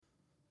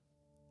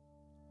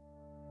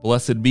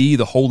Blessed be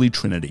the Holy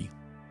Trinity,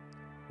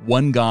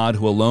 one God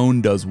who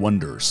alone does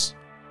wonders,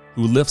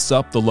 who lifts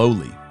up the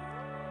lowly,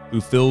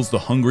 who fills the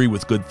hungry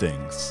with good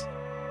things.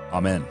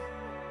 Amen.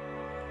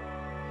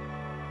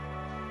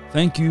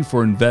 Thank you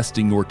for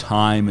investing your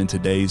time in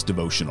today's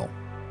devotional.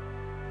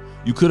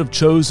 You could have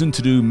chosen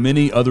to do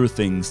many other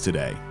things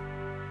today,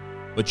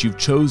 but you've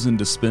chosen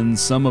to spend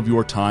some of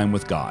your time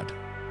with God.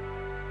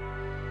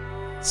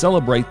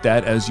 Celebrate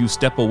that as you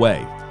step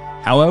away,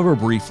 however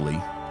briefly,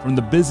 from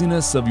the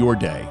busyness of your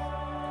day,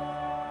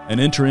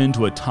 and enter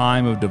into a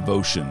time of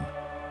devotion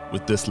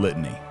with this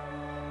litany.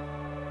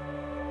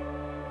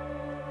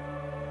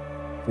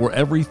 For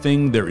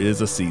everything there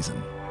is a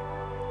season,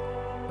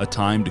 a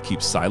time to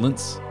keep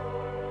silence,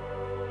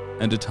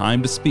 and a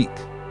time to speak.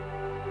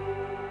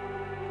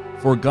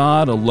 For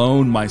God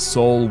alone my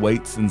soul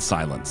waits in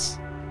silence.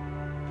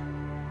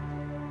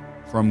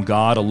 From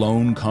God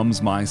alone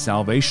comes my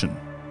salvation.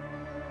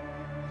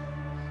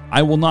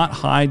 I will not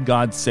hide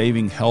God's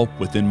saving help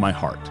within my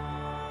heart.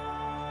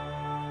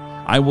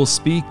 I will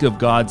speak of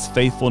God's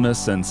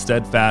faithfulness and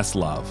steadfast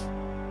love.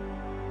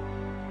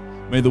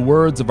 May the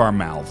words of our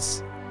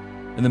mouths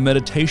and the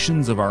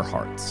meditations of our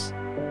hearts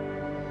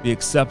be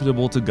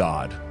acceptable to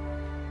God,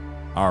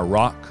 our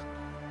rock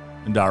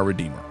and our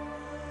Redeemer.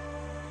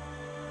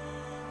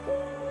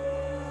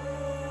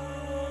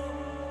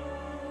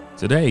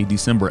 Today,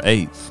 December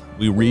 8th,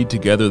 we read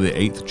together the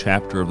 8th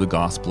chapter of the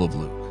Gospel of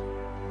Luke.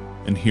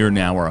 And here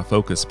now are a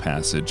focus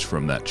passage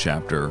from that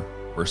chapter,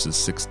 verses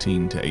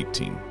 16 to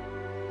 18.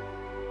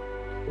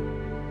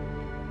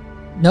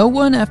 No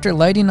one, after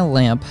lighting a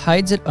lamp,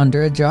 hides it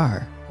under a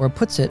jar or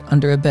puts it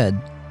under a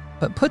bed,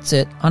 but puts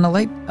it on a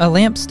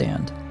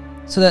lampstand,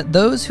 so that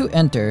those who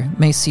enter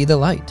may see the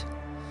light.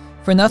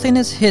 For nothing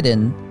is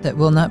hidden that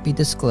will not be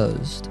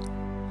disclosed,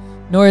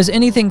 nor is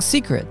anything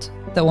secret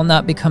that will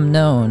not become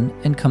known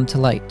and come to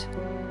light.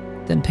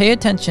 Then pay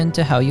attention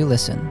to how you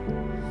listen.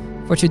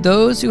 For to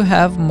those who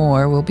have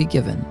more will be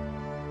given,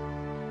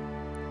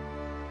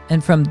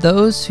 and from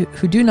those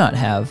who do not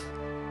have,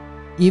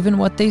 even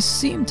what they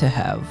seem to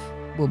have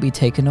will be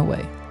taken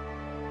away.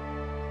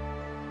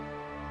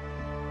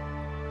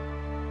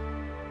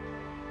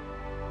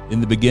 In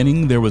the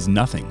beginning there was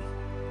nothing,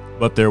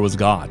 but there was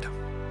God.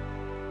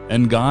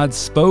 And God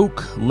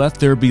spoke, "Let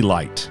there be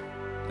light,"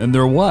 and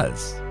there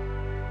was.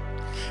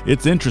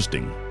 It's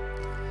interesting.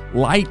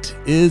 Light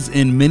is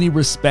in many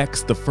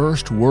respects the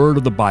first word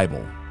of the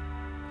Bible.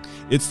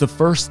 It's the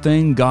first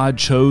thing God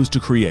chose to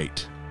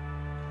create.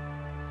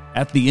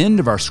 At the end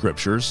of our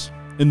scriptures,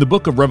 in the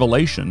book of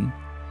Revelation,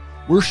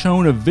 we're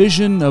shown a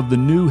vision of the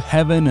new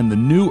heaven and the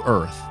new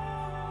earth,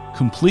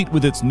 complete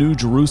with its new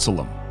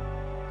Jerusalem.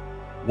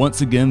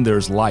 Once again,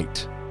 there's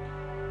light,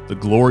 the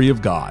glory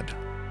of God.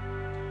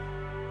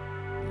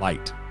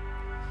 Light.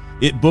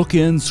 It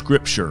bookends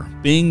Scripture,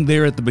 being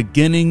there at the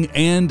beginning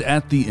and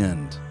at the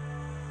end.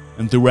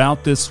 And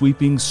throughout this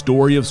sweeping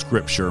story of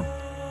Scripture,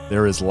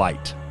 there is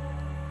light.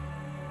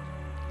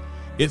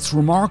 It's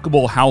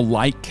remarkable how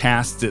light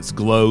casts its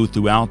glow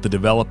throughout the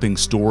developing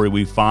story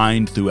we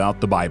find throughout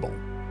the Bible.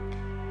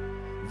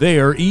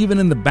 There, even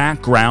in the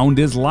background,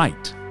 is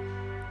light.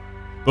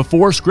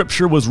 Before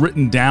Scripture was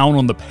written down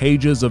on the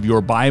pages of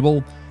your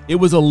Bible, it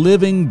was a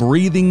living,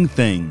 breathing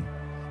thing,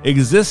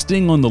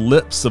 existing on the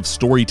lips of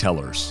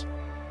storytellers.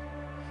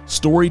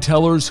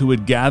 Storytellers who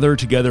would gather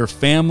together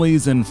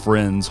families and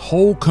friends,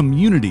 whole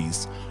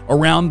communities,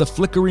 around the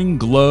flickering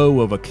glow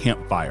of a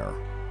campfire,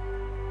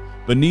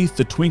 beneath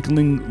the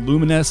twinkling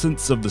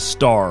luminescence of the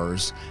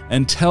stars,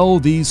 and tell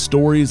these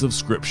stories of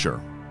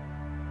Scripture.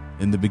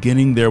 In the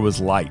beginning there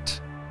was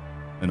light,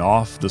 and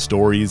off the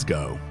stories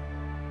go.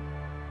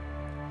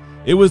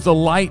 It was the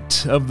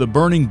light of the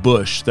burning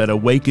bush that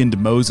awakened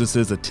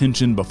Moses'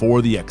 attention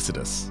before the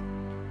Exodus.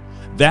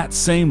 That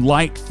same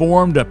light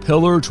formed a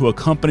pillar to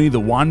accompany the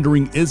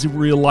wandering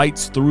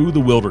Israelites through the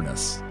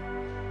wilderness.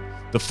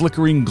 The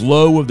flickering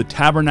glow of the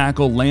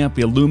tabernacle lamp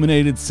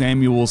illuminated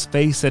Samuel's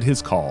face at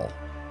his call.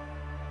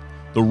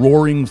 The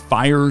roaring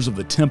fires of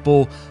the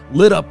temple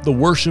lit up the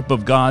worship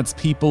of God's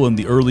people in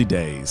the early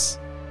days.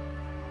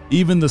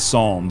 Even the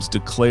Psalms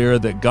declare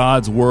that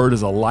God's word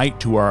is a light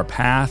to our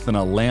path and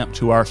a lamp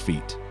to our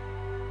feet.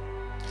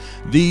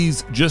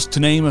 These, just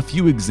to name a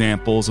few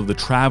examples of the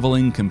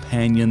traveling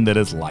companion that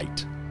is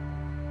light.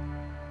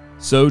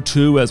 So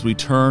too, as we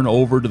turn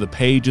over to the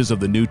pages of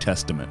the New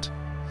Testament,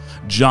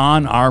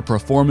 John, our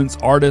performance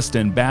artist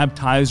and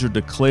baptizer,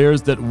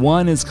 declares that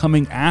one is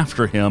coming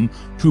after him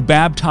to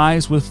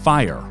baptize with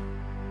fire.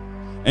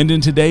 And in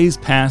today's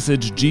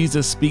passage,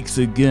 Jesus speaks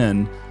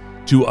again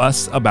to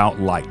us about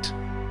light.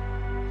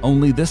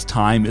 Only this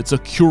time it's a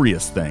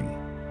curious thing.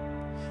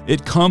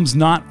 It comes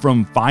not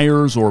from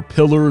fires or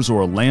pillars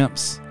or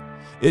lamps.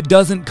 It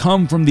doesn't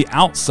come from the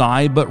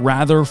outside, but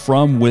rather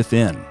from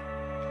within.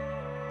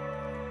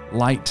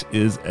 Light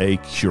is a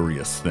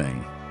curious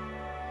thing.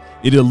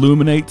 It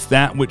illuminates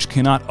that which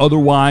cannot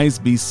otherwise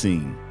be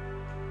seen.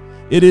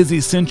 It is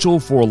essential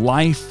for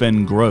life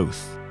and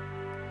growth.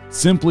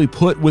 Simply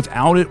put,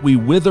 without it we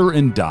wither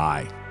and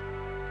die.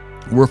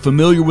 We're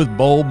familiar with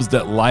bulbs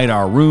that light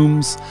our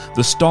rooms,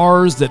 the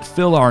stars that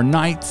fill our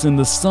nights, and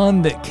the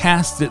sun that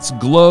casts its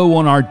glow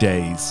on our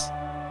days.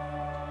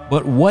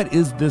 But what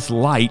is this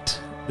light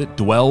that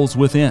dwells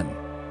within?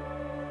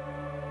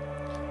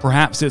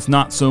 Perhaps it's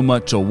not so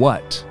much a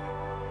what,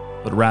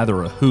 but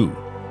rather a who.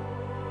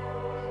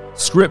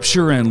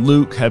 Scripture and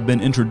Luke have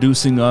been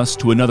introducing us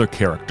to another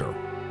character,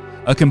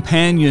 a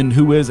companion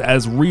who is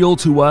as real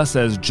to us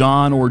as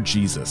John or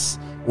Jesus,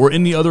 or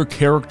any other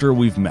character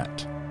we've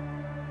met.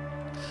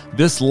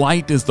 This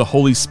light is the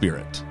Holy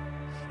Spirit,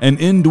 an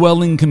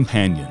indwelling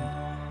companion.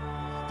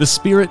 The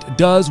Spirit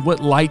does what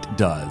light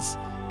does,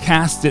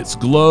 casts its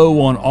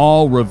glow on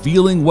all,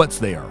 revealing what's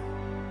there.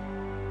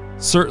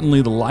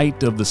 Certainly the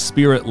light of the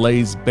Spirit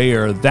lays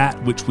bare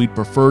that which we'd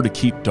prefer to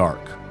keep dark,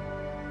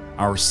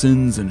 our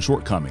sins and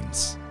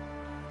shortcomings.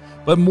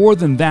 But more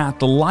than that,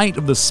 the light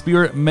of the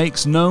Spirit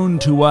makes known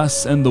to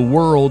us and the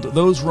world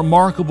those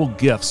remarkable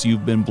gifts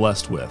you've been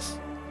blessed with.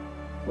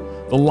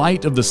 The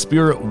light of the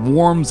Spirit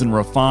warms and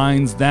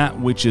refines that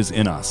which is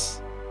in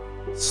us,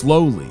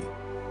 slowly,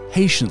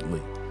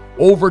 patiently,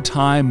 over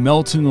time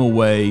melting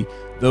away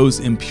those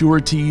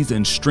impurities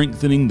and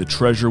strengthening the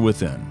treasure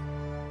within.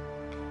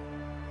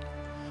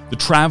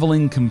 This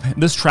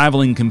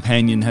traveling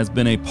companion has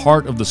been a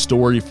part of the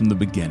story from the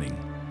beginning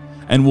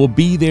and will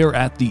be there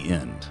at the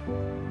end.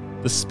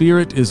 The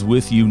Spirit is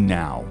with you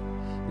now,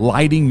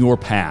 lighting your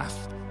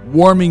path,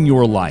 warming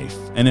your life,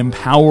 and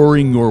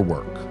empowering your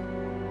work.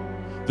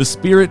 The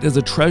Spirit is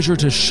a treasure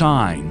to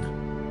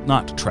shine,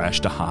 not trash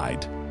to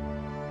hide.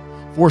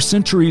 For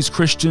centuries,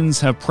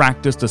 Christians have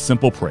practiced a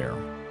simple prayer,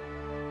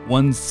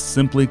 one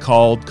simply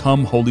called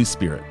 "Come, Holy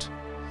Spirit,"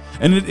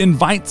 and it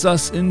invites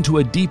us into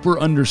a deeper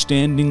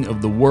understanding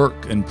of the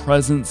work and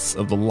presence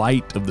of the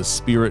light of the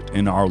Spirit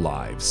in our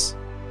lives.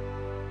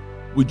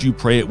 Would you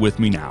pray it with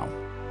me now?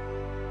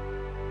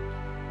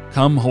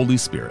 Come, Holy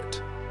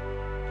Spirit,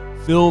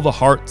 fill the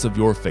hearts of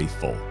your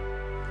faithful,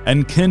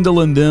 and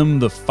kindle in them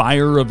the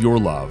fire of your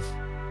love.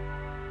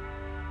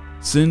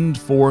 Send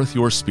forth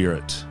your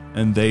Spirit,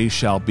 and they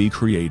shall be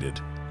created,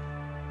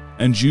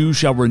 and you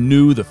shall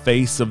renew the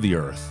face of the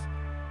earth.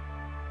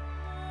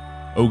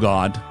 O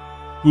God,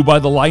 who by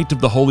the light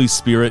of the Holy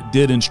Spirit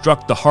did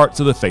instruct the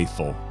hearts of the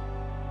faithful,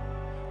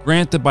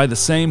 grant that by the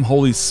same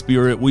Holy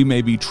Spirit we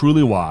may be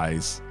truly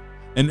wise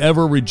and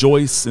ever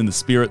rejoice in the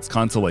Spirit's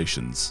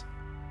consolations.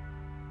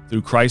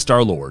 Through Christ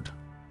our Lord.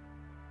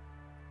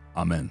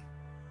 Amen.